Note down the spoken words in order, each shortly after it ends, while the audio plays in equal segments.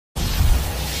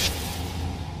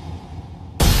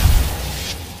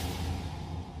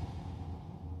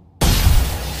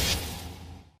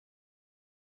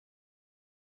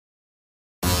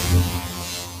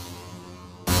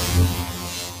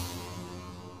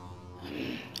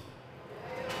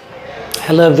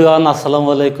Hello everyone, Assalamu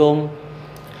alaikum.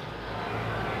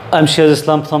 I'm Siraj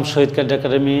from Shahid Cadet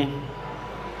Academy.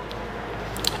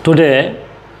 Today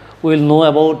we will know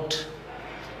about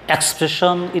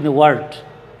expression in a word.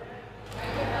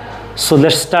 So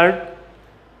let's start.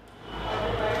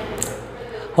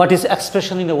 What is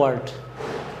expression in a word?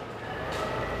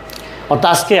 অর্থাৎ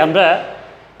আজকে আমরা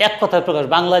এক কথায় প্রকাশ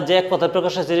বাংলায় যে এক কথায়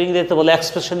প্রকাশ আছে ইংরেজিতে বলে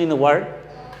এক্সপ্রেশন ইন এ ওয়ার্ড।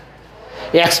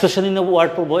 এই এক্সপ্রেশন ইন এ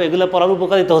ওয়ার্ড পড়বো। এগুলো পড়ার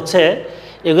উপকারিতা হচ্ছে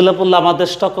এগুলো পড়লে আমাদের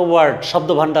স্টক অফ ওয়ার্ড শব্দ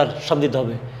ভাণ্ডার সমৃদ্ধ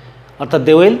হবে, অর্থাৎ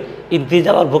they will increase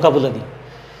our vocabulary.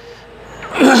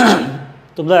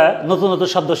 তোমরা নতুন নতুন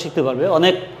শব্দ শিখতে পারবে,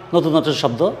 অনেক নতুন নতুন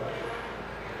শব্দ।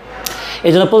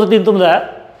 এই জন্য প্রতিদিন তোমরা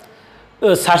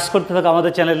সার্চ করতে থাকো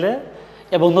আমাদের চ্যানেলে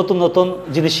এবং নতুন নতুন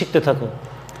জিনিস শিখতে থাকো।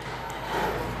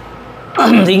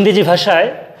 ইংরেজি ভাষায়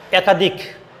একাধিক,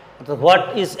 অর্থাৎ what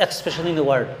is expression in a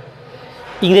word,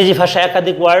 ইংরেজি ভাষায়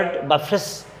একাধিক ওয়ার্ড বা ফ্রেজ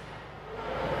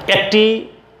একটি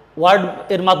ওয়ার্ড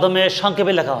এর মাধ্যমে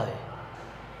সংক্ষেপে লেখা হয়।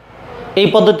 এই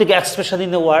পদ্ধতিকে এক্সপ্রেশন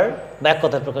ইন এ ওয়ার্ড বা এক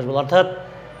কথায় প্রকাশ বলে। অর্থাৎ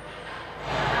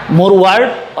more word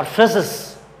or phrases,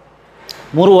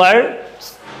 more word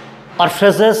or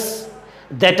phrases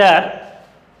that R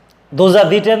those are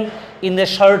written in a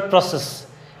short process,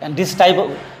 and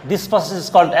this process is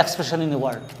called expression in a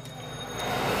word.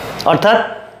 অর্থাৎ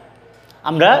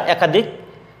আমরা একাধিক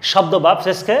শব্দ বা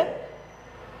ফ্রেজকে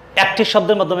একটি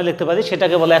শব্দের মাধ্যমে লিখতে পারি,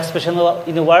 সেটাকে বলে এক্সপ্রেশন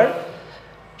ইন এ ওয়ার্ড।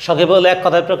 সংক্ষেপে বলে এক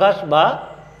কথায় প্রকাশ বা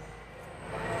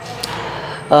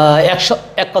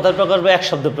এক কথায় প্রকাশ বা এক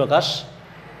শব্দ প্রকাশ।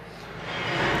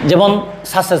 যেমন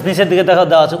সাসেস নিচের দিকে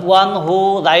দেওয়া আছে, one who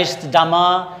writes drama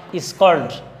is called.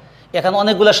 এখানে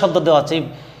অনেকগুলো শব্দ দেওয়া আছে।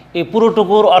 এই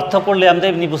পুরোটুকুর অর্থ করলে আমরা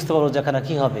এমনি বুঝতে পারবো যে এখানে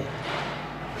কী হবে,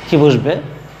 কী বুঝবে।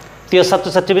 প্রিয়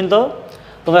ছাত্রছাত্রীবৃন্দ,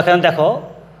 তোমরা এখানে দেখো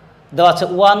দেওয়া আছে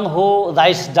one who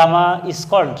writes drama is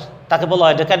called. তাকে বলা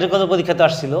হয়, এটা ক্যাটেগরি পরীক্ষাতে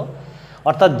আসছিল।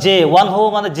 অর্থাৎ যে, ওয়ান হু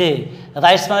মানে যে,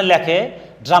 রাইটস মানে লেখে,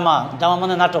 ড্রামা ড্রামা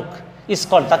মানে নাটক, ইজ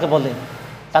কল্ড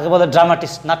তাকে বলে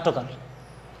ড্রামাটিস্ট, নাট্যকার।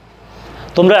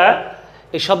 তোমরা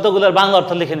এই শব্দগুলোর বাংলা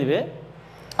অর্থ লিখে নিবে,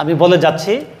 আমি বলে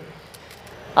যাচ্ছি।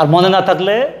 আর মনে না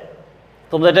থাকলে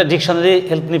তোমরা এটা ডিকশনারি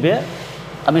হেল্প নিবে,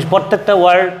 আমি প্রত্যেকটা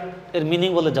ওয়ার্ড এর মিনিং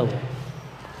বলে যাব।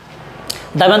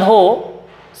 দ্য ম্যান হু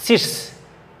চিটস,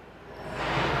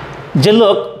 যে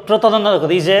লোক প্রতারণা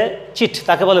করে, এই যে চিট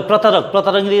তাকে বলে প্রতারক।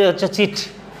 প্রতারক ইংরেজি হচ্ছে চিট,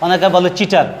 অনেকে বলে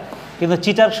চিটার, কিন্তু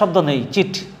চিটার শব্দ নেই,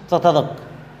 চিট প্রতারক।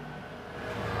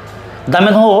 The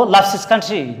man who loves his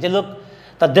country, যে লোক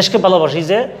তার দেশকে ভালোবাসে, এই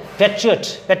যে প্যাট্রিয়ট।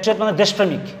 প্যাট্রিয়ট মানে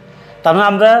দেশপ্রেমিক। তার মানে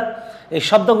আমরা এই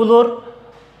শব্দগুলোর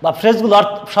বা ফ্রেজগুলো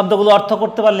শব্দগুলো অর্থ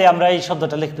করতে পারলে আমরা এই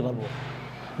শব্দটা লিখতে পারবো।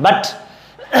 বাট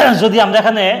যদি আমরা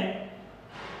এখানে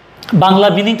বাংলা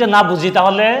মিনিংটা না বুঝি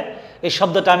তাহলে এই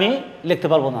শব্দটা আমি লিখতে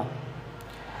পারবো না।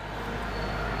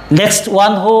 নেক্সট,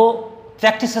 ওয়ান হু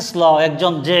প্র্যাকটিসেস ল,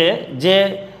 একজন যে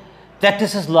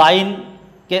প্র্যাকটিসেস ল,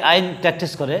 আইন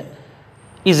প্র্যাকটিস করে,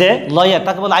 ইজ এ লয়ার,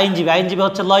 তাকে বলে আইনজীবী। আইনজীবী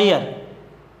হচ্ছে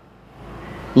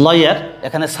লয়ার।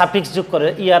 এখানে সাফিক্স যোগ করে,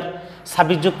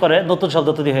 সাফিক্স যোগ করে নতুন শব্দ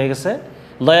তৈরি হয়ে গেছে।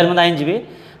 লয়ার মানে আইনজীবী।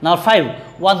 Number 5,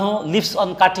 one who leaves on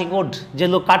cutting would, যে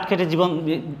লোক কাঠ কেটে জীবন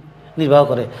নির্বাহ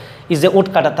করে, ইজ এ উড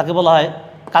কাটার, তাকে বলা হয়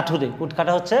কাঠুরে। উড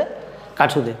কাটা হচ্ছে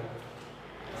কাঠুরে।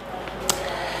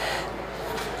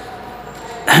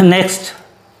 Next,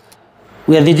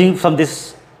 we are reading from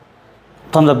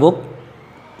the book.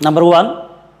 Number 1,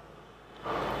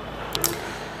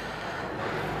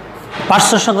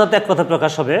 person সংক্রান্ত এক কথা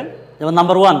প্রকাশ হবে। যেমন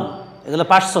নাম্বার 1, এগুলো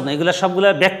পার্সন, এগুলো সবগুলো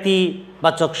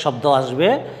ব্যক্তিবাচক শব্দ আসবে।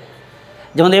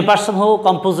 যেমন এ পার্সন হু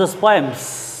কম্পোজেস পোয়েমস,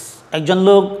 একজন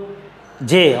লোক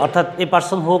যে, অর্থাৎ এ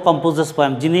পার্সন হু কম্পোজেস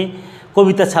পোয়েম, যিনি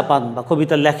কবিতা ছাপান বা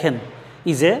কবিতা লেখেন,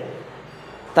 ইজ এ,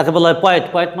 তাকে বলা হয় পয়েট।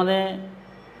 পয়েট মানে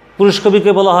পুরুষ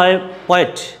কবিকে বলা হয়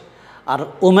পয়েট, আর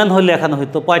ওমেন হলে এখানে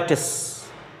হয়তো পয়েটেস,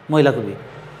 মহিলা কবি।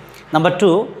 Number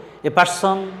 2, a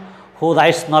person who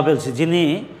writes novels, যিনি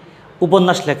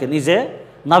উপন্যাস লেখেন, ইজ এ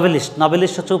নভেলিস্ট।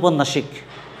 নভেলিস্ট হচ্ছে উপন্যাসিক।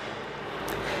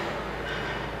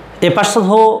 A person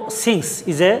who sings,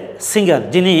 is a singer,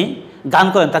 যিনি গান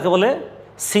করেন তাকে বলে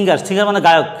সিঙ্গার। সিঙ্গার মানে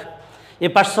গায়ক। A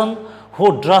person who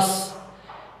draws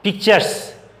pictures,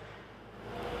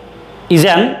 is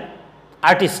an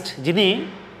artist, যিনি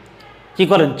কী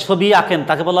করেন, ছবি আঁকেন,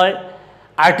 তাকে বলা হয়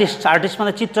আর্টিস্ট। আর্টিস্ট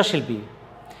মানে চিত্রশিল্পী।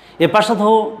 এ পার্সন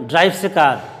হু ড্রাইভস এ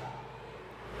কার,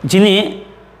 যিনি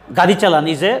গাড়ি চালান,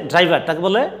 ইজ এ ড্রাইভার, তাকে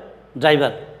বলে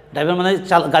ড্রাইভার। ড্রাইভার মানে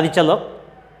গাড়ি চালক।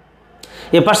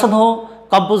 A person who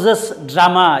কম্পোজেস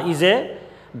drama, is a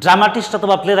dramatist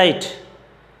অথবা প্লেরাইট।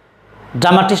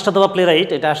 ড্রামাটিস্ট অথবা প্লেরাইট,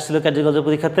 এটা আসছিল ক্যাটেগরি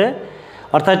পরীক্ষাতে।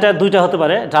 অর্থাৎ এটা দুইটা হতে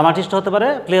পারে, ড্রামাটিস্ট হতে পারে,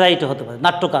 প্লেরাইটও হতে পারে,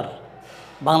 নাট্যকার।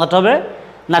 বাংলাটা হবে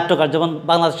নাট্যকার। যেমন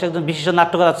বাংলাদেশে একজন বিশিষ্ট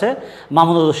নাট্যকার আছে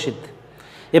Mamunur Rashid,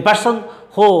 a person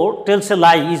who tells a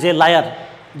lie is a liar,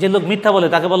 যে লোক মিথ্যা বলে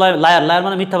তাকে বলা হয় লায়ার। লায়ার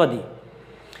মানে মিথ্যাবাদী।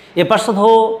 A person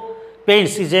who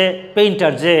Paints is a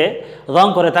painter, যে রং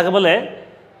করে তাকে বলে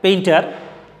পেইন্টার,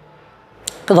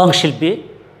 রং শিল্পী।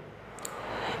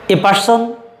 A person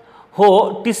who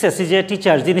teaches is a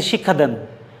teacher, যিনি শিক্ষা দেন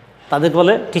তাদেরকে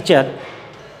বলে টিচার।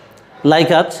 লাইক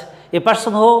আজ a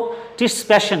person who teach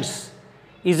patients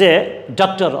is a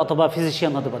doctor অথবা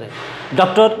ফিজিশিয়ান হতে পারে।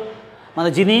 ডক্টর মানে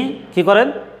যিনি কী করেন,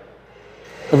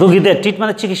 রোগীদের ট্রিট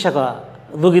মানে চিকিৎসা করা,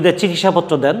 রোগীদের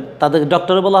চিকিৎসাপত্র দেন তাদেরকে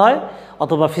ডক্টরও বলা হয়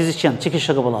অথবা ফিজিশিয়ান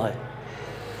চিকিৎসকও বলা হয়।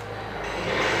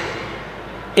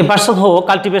 A person who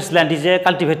কাল্টিভেটস land is a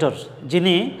cultivator,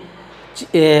 যিনি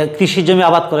কৃষি জমি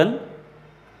আবাদ করেন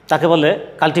তাকে বলে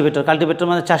কাল্টিভেটর। কাল্টিভেটর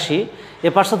মানে চাষি। A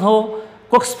person who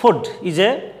cooks food is a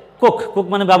cook. Cook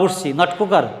মানে বাবুর্চি, not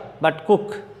cooker but cook.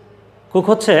 Cook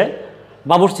হচ্ছে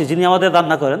বাবুর্চি, যিনি আমাদের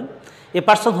রান্না করেন। A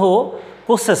person who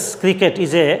coaches cricket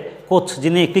is a coach,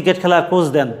 যিনি ক্রিকেট খেলার কোচ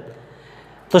দেন,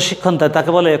 প্রশিক্ষণ দেয়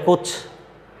তাকে বলে coach.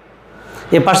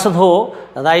 A person who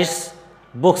writes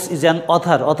books is an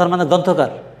other. Other মানে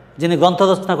গ্রন্থকার, যিনি গ্রন্থ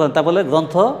রচনা করেন তা বলে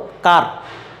গ্রন্থকার।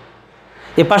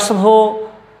 A person who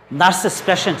nurses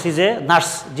patients is a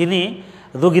nurse, যিনি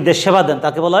রোগীদের সেবা দেন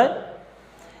তাকে বলা হয়।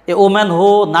 A woman who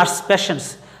nurse patients,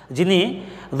 যিনি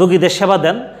রোগীদের সেবা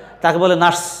দেন তাকে বলে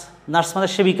নার্স। নার্স মানে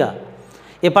সেবিকা।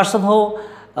 A person who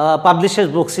পাবলিশেস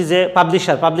books is a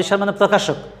publisher. Publisher মানে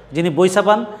প্রকাশক, যিনি বই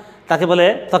ছাপান তাকে বলে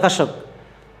প্রকাশক।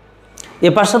 A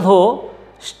person who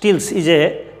stills is a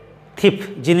থিপ,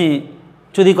 যিনি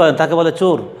চুরি করেন তাকে বলে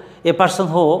চোর। A person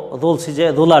who rules is a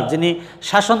ruler, যিনি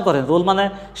শাসন করেন, রুল মানে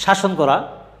শাসন করা,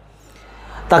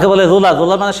 তাকে বলে রুলার।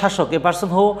 রুলার মানে শাসক। A person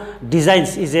who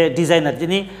designs is a designer,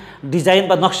 যিনি ডিজাইন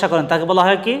বা নকশা করেন তাকে বলা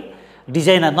হয় কি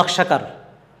designer, নকশাকার।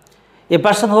 A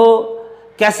person who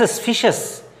catches fishes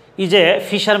is a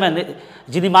fisherman,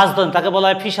 যিনি মাছ ধরেন তাকে বলা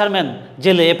হয় ফিশারম্যান,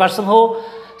 জেলে। A person who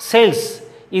sales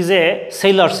is a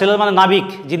Sailor. Sailor মানে নাবিক,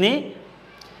 যিনি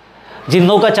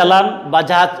নৌকা চালান বা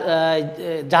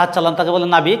জাহাজ চালান তাকে বলে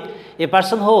নাবিক। A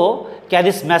person who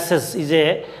ক্যারিস message is a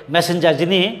Messenger,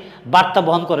 যিনি বার্তা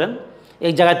বহন করেন,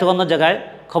 এক জায়গায় থেকে অন্য জায়গায়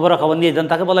খবরাখবর নিয়ে যান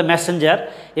তাকে বলে Messenger.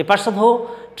 A person who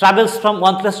travels from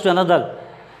one place to another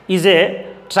is a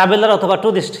traveller অথবা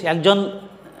টুরিস্ট, একজন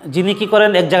যিনি কী করেন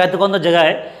এক জায়গায় থেকে অন্য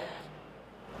জায়গায়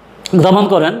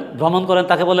ভ্রমণ করেন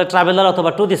তাকে বলে ট্রাভেলার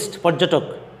অথবা টুরিস্ট, পর্যটক।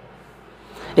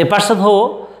 A person who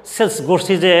sales goods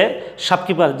is a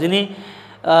shopkeeper, যিনি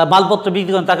মালপত্র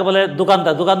বিক্রি করেন তাকে বলে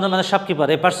দোকানদার। দোকানদার মানে shopkeeper.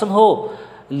 A person who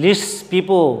Leeds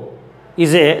people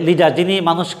is a leader, যিনি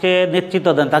মানুষকে নেতৃত্ব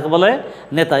দেন তাকে বলে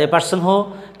নেতা। A person who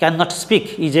can not speak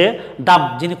is a Dam,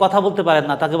 যিনি কথা বলতে পারেন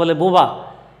না তাকে বলে বোবা।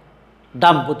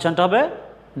 ডাম উচ্চারণটা হবে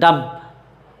ডাম,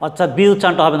 অর্থাৎ বি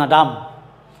উচ্চারণটা হবে না, Dam.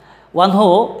 One who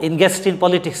engaged in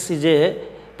politics is a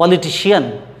politician,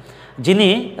 যিনি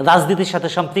রাজনীতির সাথে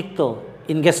সম্পৃক্ত,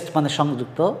 ইনগেজড মানে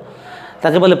সংযুক্ত,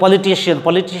 তাকে বলে পলিটিশিয়ান।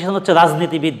 পলিটিশিয়ান হচ্ছে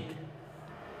রাজনীতিবিদ।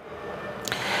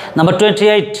 Number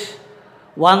 28,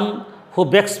 one who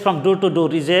বেক্স from door to door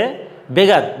is a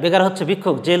বেগার। বেগার হচ্ছে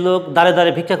ভিক্ষুক, যে লোক দাঁড়ে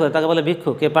দাঁড়িয়ে ভিক্ষা করে তাকে বলে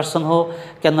ভিক্ষুক। A person who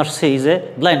can not C is a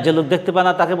blind, যে লোক দেখতে পায়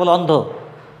না তাকে বলে অন্ধ।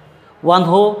 One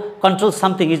who control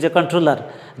something is a controller,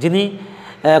 যিনি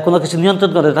কোনো কিছু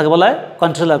নিয়ন্ত্রণ করে তাকে বলা হয়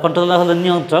কন্ট্রোলার। কন্ট্রোলার হলো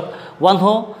নিয়ন্ত্রক। ওয়ান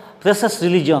হু প্রেসেস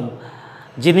রিলিজিয়ন,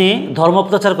 যিনি ধর্ম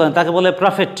প্রচার করেন তাকে বলে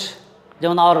প্রফেট,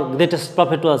 যেমন আওয়ার গ্রেটেস্ট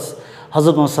প্রফেট ওয়াজ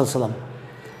হযরত মুহাম্মদ সাল্লাল্লাহু আলাইহি ওয়াসাল্লাম।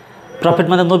 প্রফেট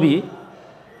মানে নবী।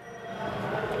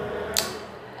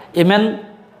 A man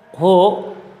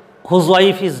whose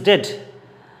wife is dead,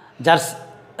 যার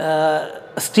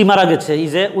স্ত্রী মারা গেছে,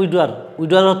 ইজ এ উইডোয়ার।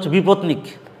 উইডোয়ার হচ্ছে বিপত্নিক।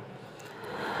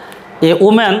 A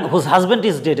woman whose husband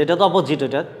is dead, এটা তো অপোজিট,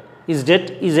 এটা is dead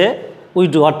is a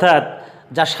widow, অর্থাৎ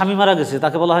যার স্বামী মারা গেছে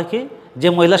তাকে বলা হয় কি, যে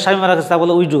মহিলার স্বামী মারা গেছে তাকে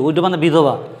বলে উইডো। উইডো মানে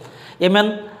বিধবা। A man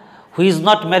who is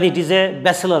not married is a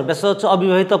bachelor. Bachelor হচ্ছে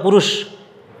অবিবাহিত পুরুষ,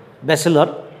 bachelor.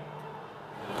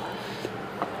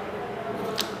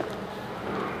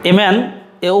 A man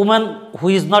a woman who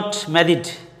is not married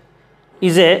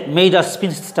is a made আর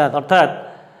স্পিনস্টার, অর্থাৎ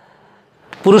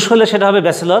পুরুষ হলে সেটা হবে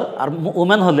ব্যাচেলর, আর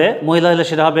ওম্যান হলে, মহিলা হলে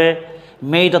সেটা হবে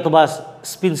মেইড অথবা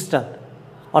স্পিনস্টার,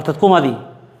 অর্থাৎ কুমারী।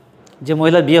 যে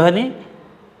মহিলার বিয়ে হয়নি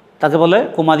তাকে বলে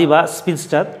কুমারী বা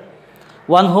স্পিনস্টার।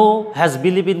 One who has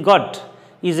believe in god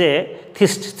is a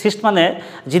theist. Theist মানে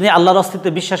যিনি আল্লাহর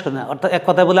অস্তিত্বে বিশ্বাস করেন, অর্থাৎ এক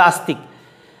কথায় বলে আস্তিক।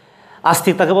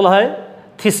 আস্তিক তাকে বলা হয়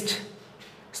থিস্ট।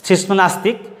 থিস্ট মানে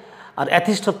আস্তিক, আর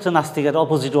অ্যাথিস্ট হচ্ছে নাস্তিকের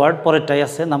অপোজিট ওয়ার্ড, পরেরটাই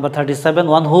আছে। Number 37,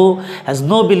 one who has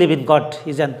no believe in god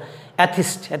is an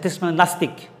atheist. Atheist মানে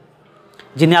নাস্তিক,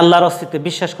 যিনি আল্লাহর অস্তিত্বে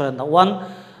বিশ্বাস করেন না। One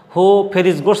who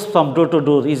ফেরিজ goods from door to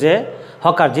door is a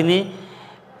hawker, যিনি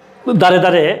দাঁড়ে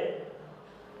দাঁড়ে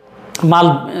মাল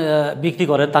বিক্রি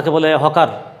করেন তাকে বলে হকার।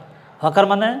 হকার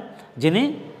মানে যিনি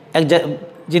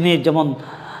যিনি যেমন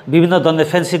বিভিন্ন ধরনের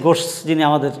ফ্যান্সি গুডস যিনি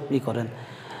আমাদের করেন,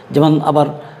 যেমন আবার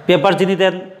পেপার যিনি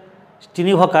দেন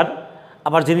তিনি হকার।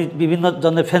 আবার যিনি বিভিন্ন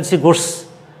ধরনের ফ্যান্সি গুডস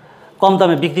কম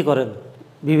দামে বিক্রি করেন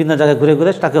বিভিন্ন জায়গায় ঘুরে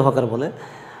ঘুরে, তাকে হকার বলে।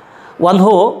 ওয়ান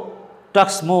হো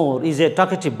টক্স মোর ইজ এ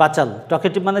টকেটিভ বাচাল।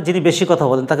 টকেটিভ মানে যিনি বেশি কথা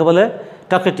বলেন তাকে বলে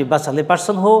টকেটিভ বাচাল। এ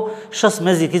পার্সন হো shows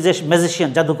magic is a magician,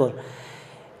 জাদুকর।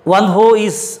 One who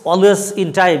is always in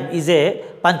time is a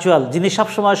punctual. যিনি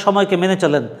সবসময় সময়কে মেনে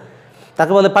চলেন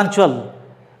তাকে বলে পাঞ্চুয়াল,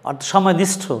 অর্থাৎ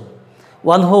সময়নিষ্ঠ।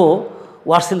 ওয়ান হো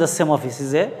works in the same office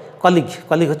is a colleague.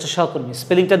 Colleague হচ্ছে সহকর্মী।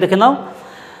 স্পেলিংটা দেখে নাও।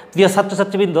 প্রিয়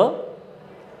ছাত্রছাত্রীবৃন্দ,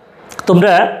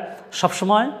 তোমরা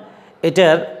সবসময়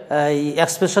এটার এই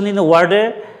এক্সপ্রেশন ইন ওয়ার্ডে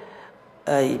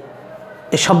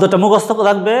এই শব্দটা মুখস্থ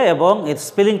রাখবে এবং এর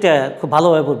স্পেলিংটা খুব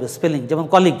ভালোভাবে পড়বে। স্পেলিং যেমন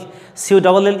কলিগ,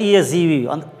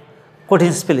 COLLEGE,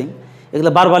 কঠিন স্পেলিং,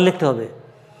 এগুলো বারবার লিখতে হবে।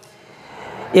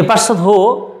 A person who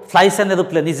flies an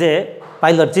aeroplane is a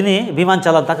pilot. যিনি বিমান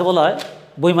চালান তাকে বলা হয়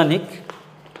বৈমানিক।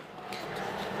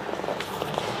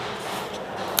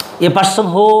 A person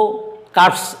who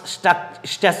curves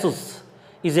statues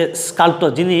is a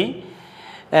স্কাল্পটর। যিনি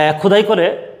খোদাই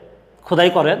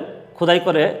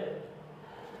করে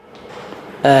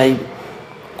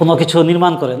কোনো কিছু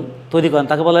নির্মাণ করেন, তৈরি করেন,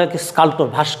 তাকে বলা হয় কি স্কাল্পটর,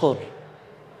 ভাস্কর।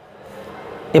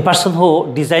 A person who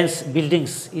designs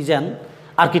buildings is an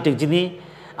architect. যিনি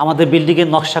আমাদের বিল্ডিংয়ের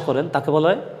নকশা করেন তাকে বলা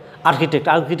হয় আর্কিটেক্ট।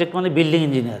 আর্কিটেক্ট মানে building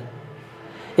engineer.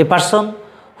 A person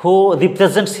who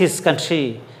represents his country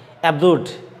abroad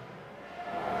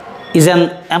is an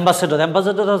ambassador.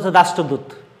 Ambassador হচ্ছে রাষ্ট্রদূত,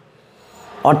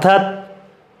 অর্থাৎ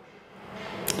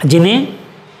যিনি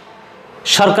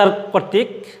সরকার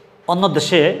কর্তৃক অন্য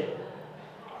দেশে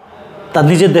তার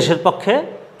নিজের দেশের পক্ষে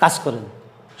কাজ করেন।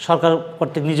 সরকার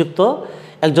কর্তৃক নিযুক্ত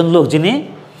একজন লোক যিনি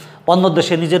অন্য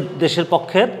দেশে নিজের দেশের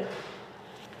পক্ষের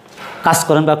কাজ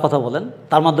করেন বা কথা বলেন,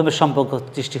 তার মাধ্যমে সম্পর্ক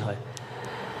সৃষ্টি হয়।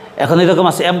 এখন এরকম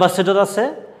আছে, অ্যাম্বাসেডর আছে,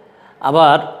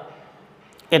 আবার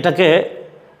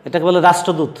এটাকে বলে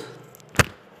রাষ্ট্রদূত।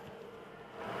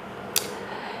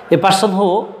 A person who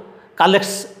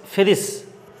collects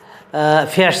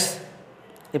fairs.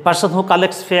 A person who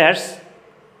collects fairs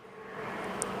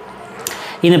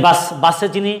in a বাসে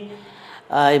যিনি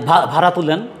ভাড়া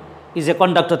তুলেন ইজ এ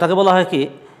কন্ডাক্টর। তাকে বলা হয় কি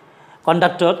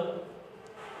কন্ডাক্টর।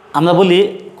 আমরা বলি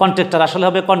কন্ট্রাক্টর, আসলে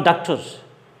হবে কন্ডাক্টর,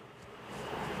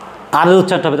 আর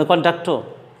উচ্চারণ হবে না, conductor.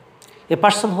 A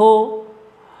person who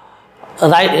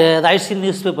writes in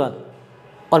news paper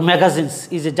or magazines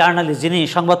is a journalist. যিনি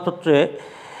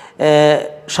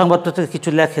সংবাদপত্রে কিছু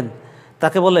লেখেন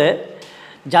তাকে বলে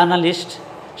জার্নালিস্ট,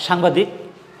 সাংবাদিক।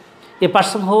 A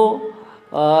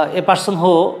person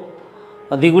who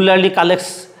regularly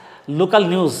collects local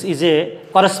news is a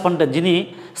correspondent. যিনি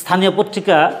স্থানীয়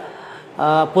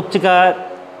পত্রিকা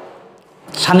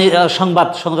সংবাদ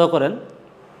সংগ্রহ করেন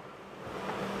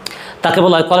তাকে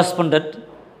বলা হয় করেসপন্ডেন্ট।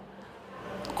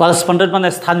 করেসপন্ডেন্ট মানে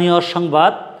স্থানীয়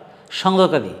সংবাদ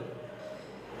সংগ্রহকারী।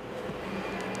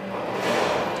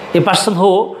 A person who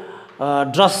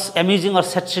draws amusing or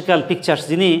স্যাটিরিক্যাল pictures.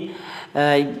 যিনি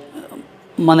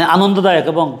মানে আনন্দদায়ক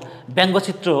এবং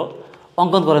ব্যঙ্গচিত্র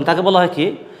অঙ্কন করেন তাকে বলা হয় কি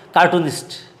কার্টুনিস্ট।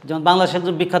 যেমন বাংলাদেশের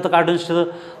একজন বিখ্যাত কার্টুনিস্ট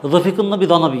রফিকুন্নবী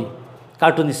দনবী,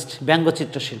 কার্টুনিস্ট,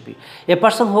 ব্যঙ্গচিত্র শিল্পী। A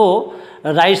person who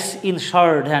writes in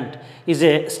short hand is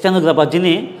a stenographer.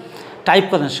 যিনি টাইপ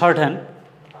করেন শর্ট হ্যান্ড,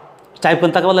 টাইপ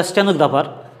করেন তাকে বলে স্টেনোগ্রাফার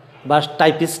বা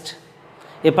typist.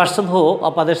 A person who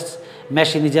operates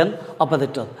machine is an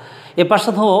operator. A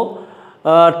person who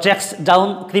tracks down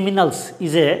criminals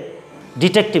is a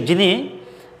detective. যিনি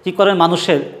কী করেন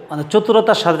মানুষের মানে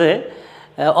চতুরতার সাথে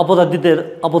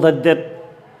অপরাধীদের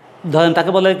ধরেন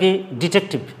তাকে বলে কি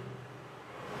detective.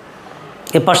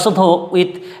 A person who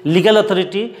with legal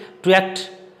authority to act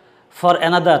for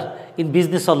another in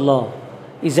business or law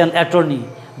is an attorney.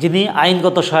 যিনি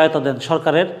আইনগত সহায়তা দেন,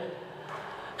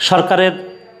 সরকারের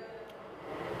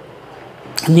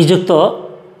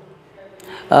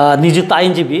নিযুক্ত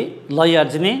আইনজীবী, লয়ার,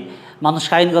 যিনি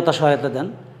মানুষকে আইনগত সহায়তা দেন,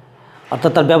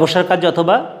 অর্থাৎ তার ব্যবসার কাজে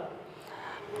অথবা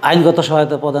আইনগত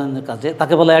সহায়তা প্রদানের কাজে,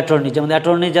 তাকে বলে অ্যাটর্নি। যেমন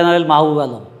attorney general Mahbub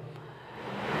Alam.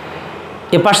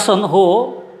 A person who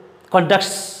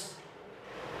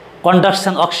conducts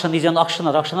an auction is an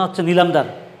অকশনার। অকশনার হচ্ছে নিলামদার,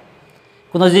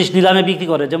 কোনো জিনিস নিলামে বিক্রি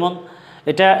করে। যেমন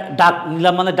এটা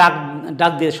নিলাম মানে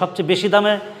ডাক দিয়ে সবচেয়ে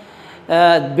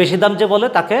বেশি দাম যে বলে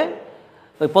তাকে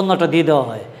ওই পণ্যটা দিয়ে দেওয়া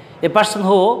হয়। A person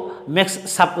who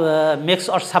makes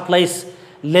or supplies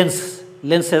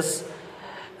lenses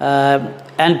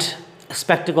and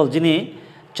স্পেকটিকল। যিনি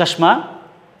চশমা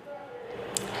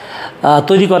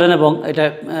তৈরি করেন এবং এটা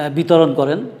বিতরণ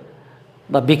করেন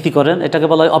বা বিক্রি করেন, এটাকে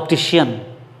বলা হয় অপটিশিয়ান।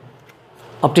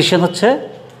 অপটিশিয়ান হচ্ছে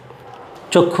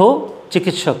চক্ষু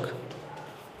চিকিৎসক।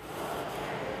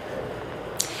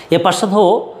 A person who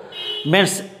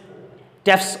men's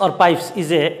taps or pipes is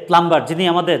a plumber, যিনি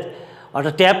আমাদের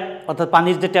অর্থাৎ ট্যাপ অর্থাৎ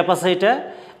পানির যে ট্যাপ আছে এটা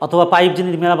অথবা পাইপ যিনি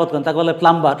মেরামত করেন তাকে বলে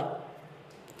plumber.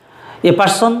 A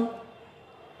person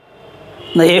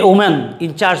a woman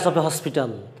in charge of a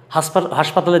hospital,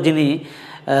 হাসপাতালে যিনি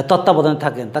তত্ত্বাবধানে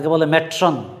থাকেন তাকে বলে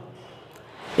matron.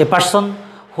 A person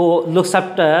who looks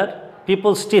after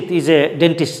people's teeth is a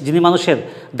dentist, যিনি মানুষের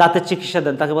দাঁতের চিকিৎসা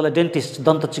দেন তাকে বলে ডেন্টিস্ট,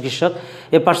 দন্ত চিকিৎসক।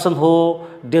 A person who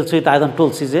deals with iron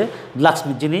tools is a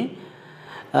blacksmith, যিনি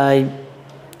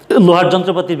লোহার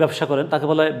যন্ত্রপাতির ব্যবসা করেন তাকে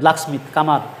বলে ব্ল্যাকস্মিথ,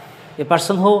 কামার। A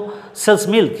person who sales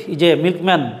milk is a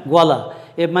milkman, Goala.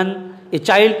 A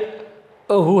child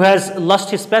who has lost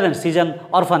his parents is an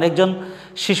অরফান, একজন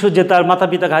শিশু যে তার মাতা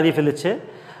পিতাকে হারিয়ে ফেলেছে,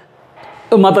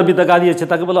 মাতা পিতাকে হারিয়েছে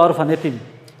তাকে বলে অরফান, এতিম।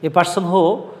 A person who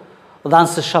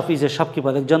runs A shop is a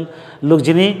shopkeeper, একজন লোক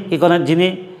যিনি কি করেন, যিনি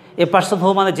এ পার্সন হু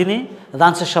মানে যিনি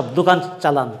রানস এ শপ দোকান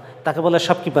চালান তাকে বলে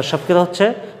শপকিপার, শপকিপার হচ্ছে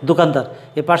দোকানদার।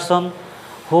 A person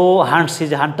who হান্টস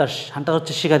is a hunters, Hunter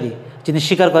হচ্ছে শিকারী, যিনি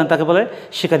শিকার করেন তাকে বলে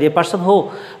শিকারী। A person who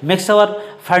makes hour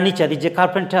furniture is a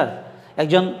carpenter,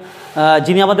 একজন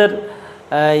যিনি আমাদের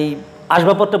এই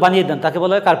আসবাবপত্র বানিয়ে দেন তাকে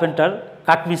বলে carpenter,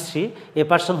 কাঠমিস্ত্রি। A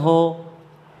person who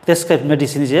prescribe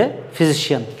medicine is a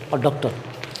physician or doctor,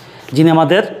 যিনি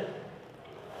আমাদের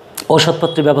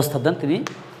ঔষধপত্রের ব্যবস্থা দেন তিনি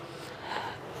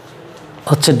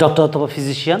হচ্ছে ডক্টর অথবা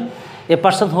physician. A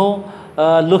person who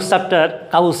looks after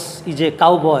cows is a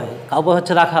cowboy, cowboy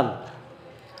হচ্ছে রাখাল।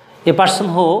 A person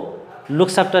who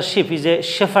looks after ship is a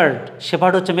shepherd,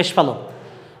 shepherd হচ্ছে মেষপালক,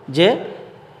 যে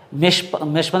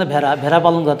মেষ মানে ভেড়া, ভেড়া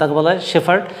পালন করে তাকে বলা হয়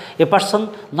shepherd. A person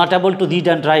not able to read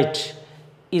and right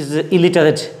is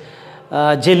illiterate,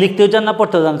 যে লিখতেও জান না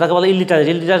পড়তেও জান তাকে বলে ইলিটারেট,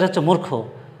 ইলিটারেট হচ্ছে মূর্খ।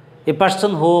 A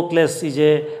person who place is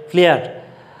a player,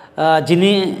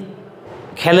 যিনি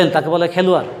খেলেন তাকে বলে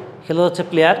খেলোয়াড়, খেলোয়াড় হচ্ছে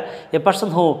player. A person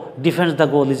who defence the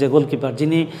goal is a goalkeeper,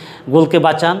 যিনি গোলকে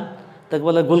বাঁচান তাকে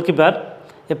বলে goalkeeper.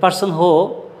 A person who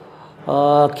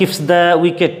keeps the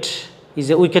wicket is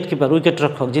a wicket keeper, wicket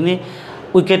রক্ষক, যিনি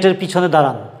উইকেটের পিছনে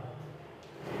দাঁড়ান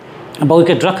বা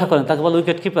উইকেট রক্ষা করেন তাকে বলে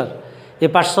wicket keeper. A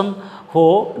person who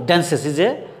dances is a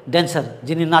dancer,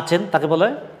 যিনি নাচেন তাকে বলে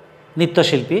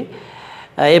নৃত্যশিল্পী।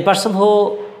 A person who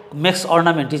makes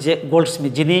ornament is a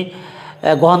Goldsmith, যিনি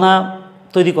গহনা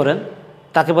তৈরি করেন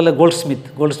তাকে বলে গোল্ডস্মিথ,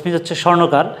 গোল্ডস্মিথ হচ্ছে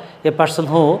স্বর্ণকার। A person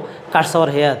who Katz hour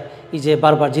hair is a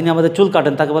বারবার, যিনি আমাদের চুল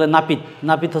কাটেন তাকে বলে নাপিত,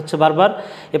 নাপিত হচ্ছে বারবার।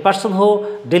 A person who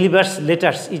delivers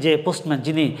letters is a postman,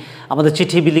 যিনি আমাদের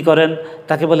চিঠি বিলি করেন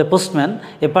তাকে বলে postman.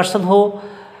 A person who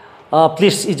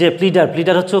প্লিডস is a pleader,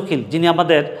 pleader হচ্ছে উকিল, যিনি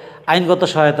আমাদের আইনগত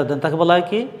সহায়তা দেন তাকে বলা হয়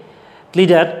কি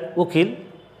প্লিডার, উকিল।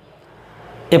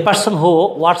 A person who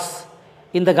works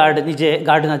in the garden is a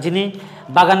gardener, যিনি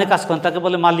বাগানে কাজ করেন তাকে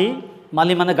বলে মালি,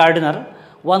 মালি মানে gardener.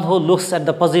 One who looks at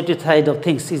the positive side of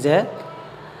things is a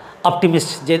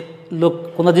optimist, যে লোক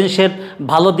কোনো জিনিসের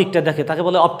ভালো দিকটা দেখে তাকে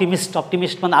বলে অপটিমিস্ট,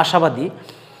 অপটিমিস্ট মানে আশাবাদী।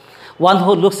 One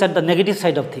who looks at the negative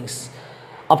side of things,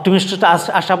 optimist হচ্ছে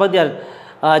আশাবাদী, আর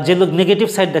যে লোক নেগেটিভ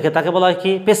সাইড দেখে তাকে বলা হয়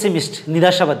কি পেসিমিস্ট,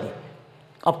 নিরাশাবাদী।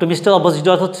 অপটিমিস্টের অপোজিট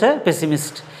হচ্ছে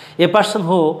pessimist. A person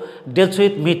who deals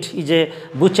with meat is a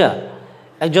Butcher,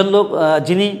 একজন লোক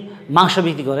যিনি মাংস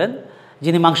বিক্রি করেন,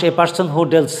 যিনি মাংস। A person who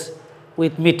deals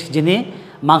with meet, যিনি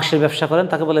মাংসের ব্যবসা করেন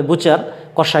তাকে বলে বুচার,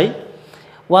 কসাই।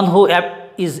 One who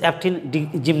is apt in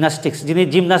gymnastics, যিনি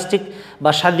জিমন্যাস্টিক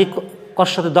বা শারীরিক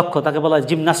কসরতে দক্ষ তাকে বলা হয়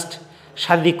জিমন্যাস্ট,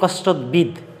 শারীরিক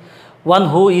কসরতবিদ। One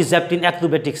who is apt in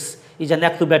অ্যাক্রোব্যাটিক্স is an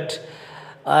Acrobat,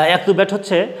 Acrobat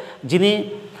হচ্ছে যিনি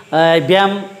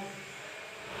ব্যায়াম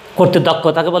করতে দক্ষ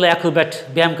তাকে বলে Acrobat,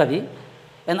 ব্যায়ামকারী।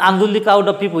 An unruly crowd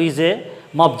of people is a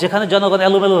mob, যেখানে জনগণ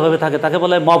এলোমেলোভাবে থাকে তাকে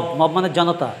বলে মব, মব মানে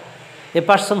জনতা। A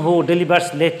person who delivers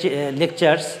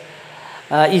lectures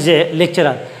is a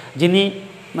lecturer, যিনি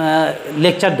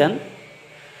লেকচার দেন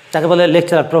তাকে বলে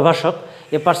লেকচারার, প্রভাষক।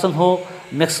 A person who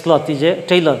makes cloth is a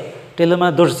Taylor, Taylor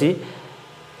মানে দর্জি।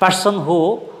 Person who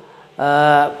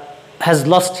has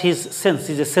lost his sense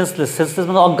is a senseless, senseless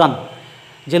মানে অজ্ঞান,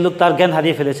 যে লোক তার জ্ঞান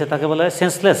হারিয়ে ফেলেছে তাকে বলে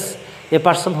senseless. A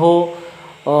person who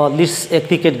leads a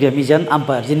cricket game is an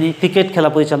umpire, যিনি ক্রিকেট খেলা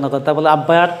পরিচালনা করেন তাকে বলে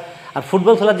আম্পায়ার। আর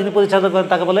ফুটবল খেলা যিনি পরিচালনা করেন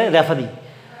তাকে বলে referee.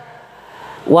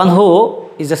 One who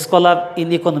is a scholar in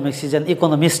economics is an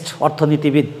economist,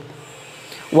 অর্থনীতিবিদ।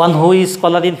 One who is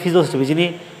scholar in philosophy, যিনি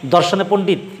দর্শনে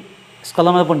পণ্ডিত,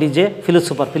 স্কলার মানে পণ্ডিত, যে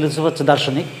ফিলোসোফার, ফিলোসোফার হচ্ছে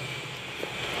দার্শনিক।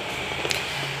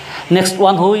 Next,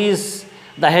 one who is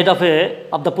the head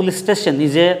of the police station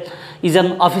is an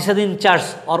officer in charge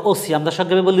or OC, আমরা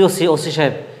সংক্ষেপে বলি ওসি, ওসি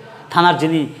সাহেব, থানার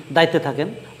যিনি দায়িত্বে থাকেন,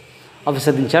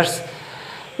 officer in charge.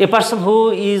 A person who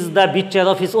is the বিট্রায়ার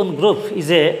of his own group is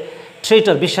a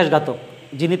traitor, বিশ্বাসঘাতক।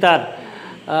 যিনি তার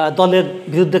দলের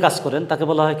বিরুদ্ধে কাজ করেন তাকে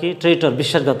বলা হয় কি ট্রেটর,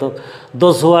 বিশ্বাসঘাতক।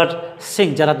 দোজ হু আর সিং,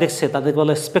 যারা দেখছে তাদেরকে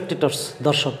বলে স্পেকটেটর্স,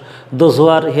 দর্শক। দোজ হু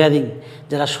আর হিয়ারিং,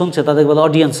 যারা শুনছে তাদেরকে বলে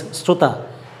অডিয়েন্স, শ্রোতা।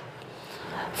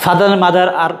 Father and mother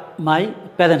R my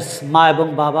parents, মা এবং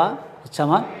বাবা হচ্ছে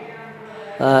আমার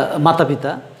মাতা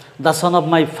পিতা। The son of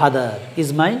my father is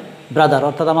my brother,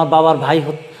 অর্থাৎ আমার বাবার ভাই,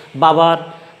 বাবার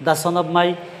the son of my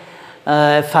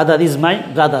father is my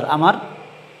brother, আমার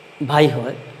ভাই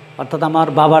হয়, অর্থাৎ আমার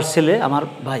বাবার ছেলে আমার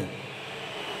ভাই।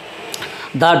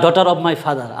 The daughter of my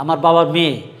father, আমার বাবার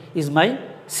মেয়ে, is my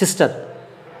sister.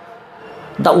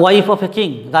 The wife of a king,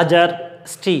 রাজার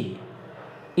স্ত্রী,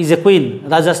 ইজ এ কুইন,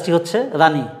 রাজার স্ত্রী হচ্ছে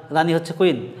রানী, রানী হচ্ছে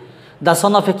queen. The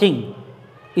son of a king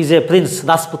is a Prince,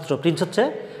 রাজপুত্র, প্রিন্স হচ্ছে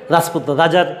রাজপুত্র,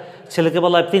 রাজার ছেলেকে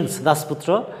বলা হয় প্রিন্স, রাজপুত্র।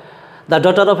 The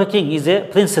daughter of a king is a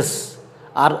princess,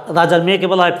 আর রাজার মেয়েকে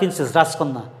বলা হয় প্রিন্সেস,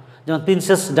 রাজকন্যা, যেমন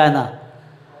princess Diana.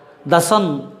 The son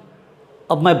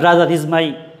of my brother is my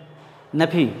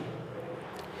নেফি,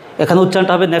 এখানে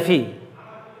উচ্চারণটা হবে নেফি,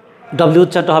 ডব্লিউ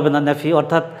উচ্চারণটা হবে না, নেফি,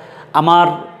 অর্থাৎ আমার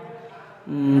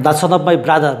the son of my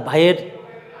brother, ভাইয়ের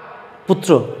পুত্র,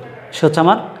 সে হচ্ছে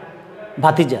আমার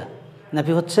ভাতিজা।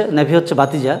 নেফি হচ্ছে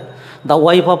ভাতিজা। The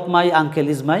wife of my uncle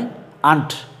is my aunt,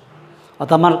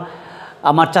 অর্থাৎ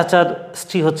আমার চাচার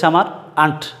স্ত্রী হচ্ছে আমার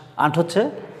আন্ট। আন্ট হচ্ছে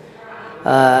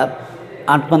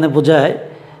আন্ট মানে বোঝায়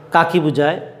কাকি,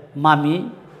 বোঝায় মামি,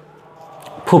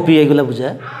 ফুপি, এগুলো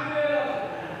বোঝায়।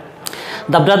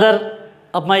 The brother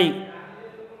of my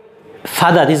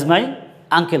father is my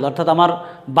uncle, অর্থাৎ আমার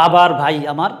বাবার ভাই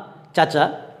আমার চাচা।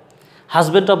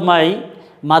 Husband of my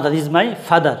mother is my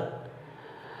father.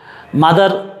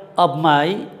 Mother of my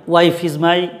wife is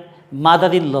my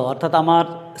mother in law, অর্থাৎ আমার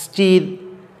স্ত্রীর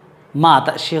মা,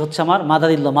 সে হচ্ছে আমার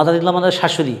mother in law, mother in law মানে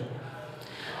শাশুড়ি।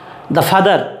 The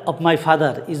father of my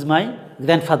father is my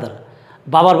grandfather,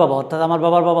 বাবার বাবা, অর্থাৎ আমার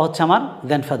বাবার বাবা হচ্ছে আমার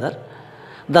grandfather.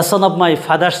 The son of my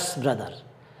father's brother,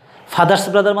 father's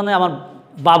brother মানে আমার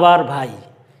বাবার ভাই,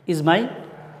 is my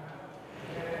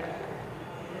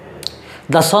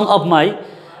the son of my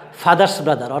father's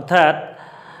brother, অর্থাৎ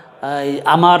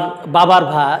আমার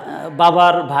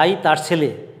বাবার ভাই তার ছেলে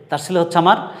হচ্ছে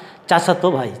আমার চাচাতো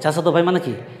ভাই। চাচাতো ভাই মানে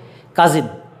কি কাজিন,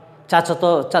 চাচাতো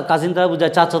কাজিন দ্বারা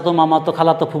বোঝায় চাচাতো, মামাতো,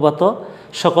 খালাতো, ফুফাতো,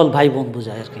 সকল ভাই বোন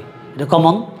বোঝায় আর কি, এটা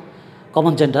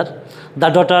common gender. The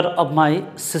daughter of my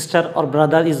sister or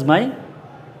brother is my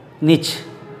নিচ,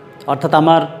 অর্থাৎ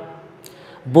আমার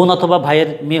বোন অথবা ভাইয়ের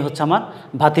মেয়ে হচ্ছে আমার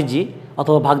ভাতিজি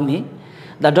অথবা ভাগ্নি।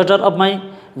 The daughter of my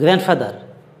grandfather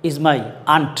is my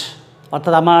aunt,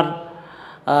 অর্থাৎ আমার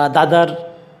দাদার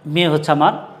মেয়ে হচ্ছে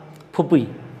আমার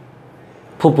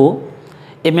ফুপু।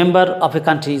 A member of a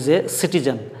country is a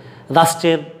citizen,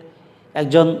 রাষ্ট্রের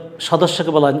একজন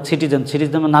সদস্যকে বলা হয় সিটিজেন,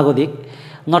 নাগরিক।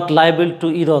 নট লাইবল টু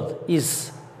ইরদ ইজ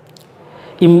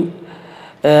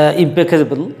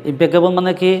ইম্পেকেবল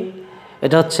মানে কি,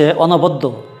 এটা হচ্ছে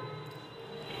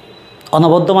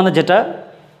অনবদ্য মানে যেটা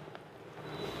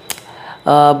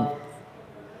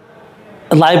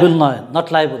লাইবল নয়, নট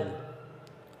লাইবল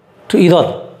টু ইরর,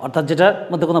 অর্থাৎ যেটার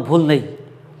মধ্যে কোনো ভুল নেই।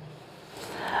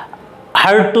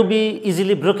 Hard to B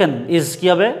easily broken is কী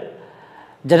হবে,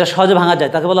 যেটা সহজে ভাঙা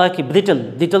যায় তাকে বলা হয় কি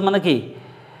ব্রিটেল মানে কি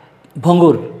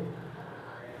ভঙ্গুর।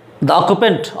 The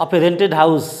occupant of A rented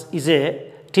house is a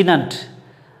টিনান্ট,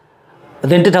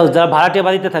 rented house যারা ভাড়াটিয়া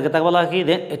বাড়িতে থাকে তাকে বলা হয় কি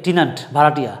টিনান্ট,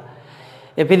 ভাড়াটিয়া।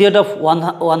 A period of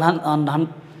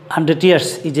 100 years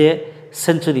is a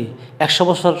century, 100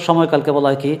 বছর সময়কালকে বলা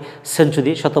হয় কি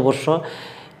সেঞ্চুরি, শতবর্ষ।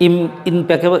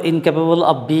 ইনক্যাপেবল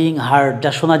অফ বিইং হার্ড,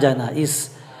 যা শোনা যায় না, ইজ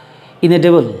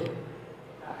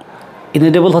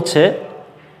ইনেডেবল হচ্ছে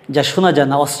যা শোনা যায়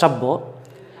না, অশ্রাব্য।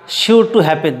 Sure to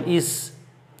happen is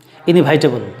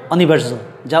inevitable, অনিবার্য,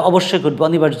 যা অবশ্যই ঘটবে,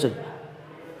 অনিবার্য।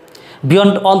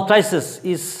 Beyond all prices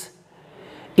is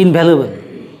invaluable,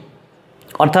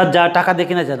 অর্থাৎ যা টাকা দিয়ে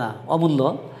কেনা যায় না, অমূল্য।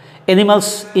 Animals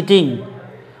eating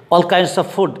all kinds of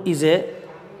food is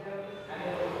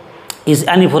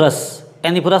অ্যানিভোরাস,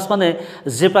 অ্যানিভোরাস মানে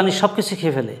যে প্রাণী সব কিছু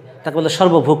খেয়ে ফেলে তাকে বলে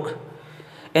সর্বভুক।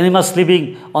 Animals living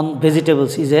on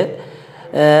vegetables is a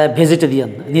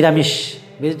vegetarian, নিরামিষ।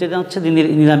 ভেজিটেরিয়ান হচ্ছে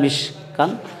নিরামিষ খান,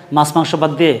 মাছ মাংস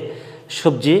বাদ দিয়ে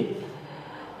সবজি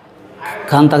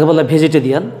খান, তাকে বলে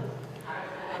vegetarian.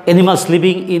 Animals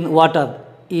living in water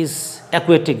is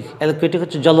aquatic, aquatic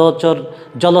হচ্ছে জলচর,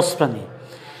 জলজ প্রাণী।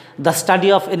 The study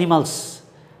of animals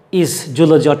is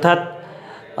zoology, অর্থাৎ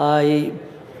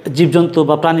জীবজন্তু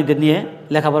বা প্রাণীদের নিয়ে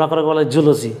লেখাপড়া করা বলে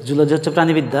জুলজি, জুলজি হচ্ছে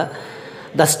প্রাণীবিদ্যা।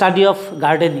 The study of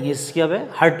gardening is কী হবে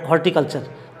হর্টিকালচার,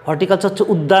 হর্টিকালচার হচ্ছে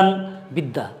উদ্যান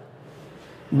বিদ্যা,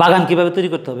 বাগান কীভাবে তৈরি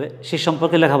করতে হবে সেই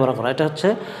সম্পর্কে লেখাপড়া করা, এটা হচ্ছে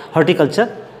horticulture.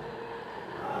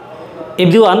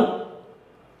 Everyone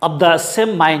of the same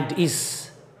mind is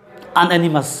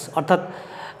আনঅ্যানিমাস, অর্থাৎ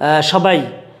সবাই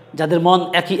যাদের মন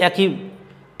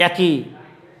একই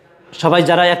সবাই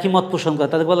যারা একই মত পোষণ করে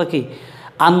তাদের বলে কি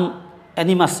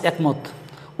আনঅ্যানিমাস, একমত।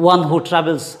 One who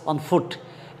travels on foot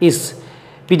is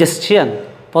পিডেস্ট্রিয়ান,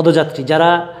 পদযাত্রী যারা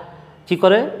কি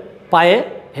করে পায়ে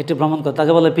হেঁটে ভ্রমণ করে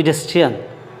তাকে বলে পিডেস্ট্রিয়ান,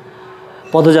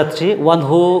 পদযাত্রী। One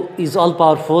who is all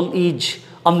powerful is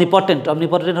omnipotent,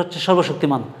 omnipotent হচ্ছে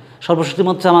সর্বশক্তিমান,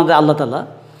 সর্বশক্তিমান হচ্ছে আমাদের আল্লাহ তাআলা।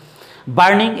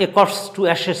 Burning A corps two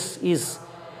Ashes is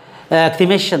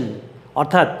cremation,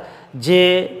 অর্থাৎ যে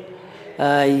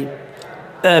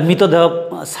মৃতদেহ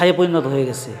ছায়ে পরিণত হয়ে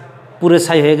গেছে, পুরে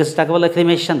ছাই হয়ে গেছে তাকে বলে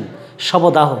cremation,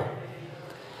 শবদাহ।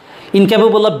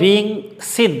 Incapable of being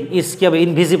scene is কি হবে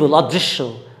ইনভিজিবল, অদৃশ্য।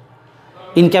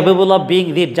 ইনক্যাপেবল অফ বিইং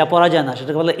রিড, যা পড়া যায় না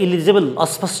সেটাকে বলে ইলিজিবল,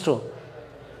 অস্পষ্ট।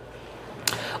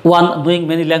 One knowing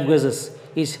many languages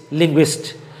is linguist,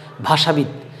 ভাষাবিদ,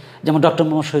 যেমন ডক্টর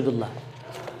মোহাম্মদ শহীদুল্লাহ।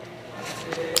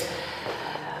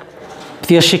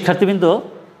 প্রিয় শিক্ষার্থীবৃন্দ,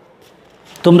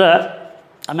 তোমরা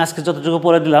আমি আজকে যতটুকু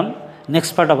পড়ে দিলাম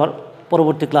নেক্সট পার্ট আবার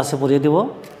পরবর্তী ক্লাসে পড়ে দেব।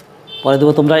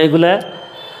 তোমরা এগুলা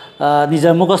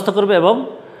নিজের মুখস্থ করবে এবং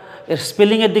এর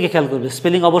স্পেলিংয়ের দিকে খেয়াল করবে।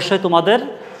 স্পেলিং অবশ্যই তোমাদের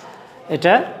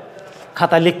এটা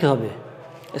খাতায় লিখতে হবে,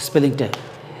 স্পেলিংটা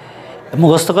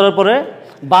মুখস্থ করার পরে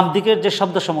বাম দিকের যে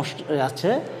শব্দ সমষ্টি আছে,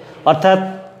 অর্থাৎ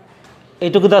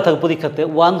এইটুকু দেওয়া থাকে পরীক্ষাতে,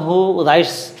 one who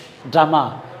writes drama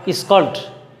is called,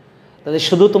 তাদের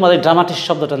শুধু তোমাদের ড্রামাটিস্ট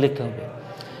শব্দটা লিখতে হবে,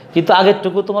 কিন্তু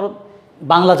আগেরটুকু তোমার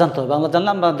বাংলা জানতে হবে। বাংলা জানলে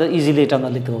আমরা ইজিলি এটা আমরা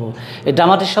লিখতে পারবো। এই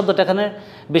ড্রামাটিস্ট শব্দটা এখানে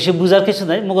বেশি বোঝার কিছু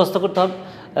নেই, মুখস্থ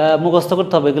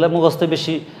করতে হবে। এগুলো মুখস্থ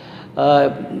বেশি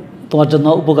তোমার জন্য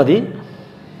উপকারী।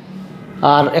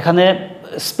 আর এখানে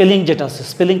স্পেলিং যেটা আছে,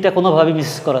 স্পেলিংটা কোনোভাবেই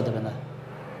মিস করা যাবে না,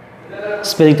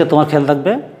 স্পেলিংটা তোমার খেয়াল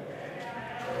রাখবে।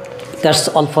 That's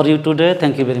all for you today,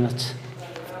 thank you very much.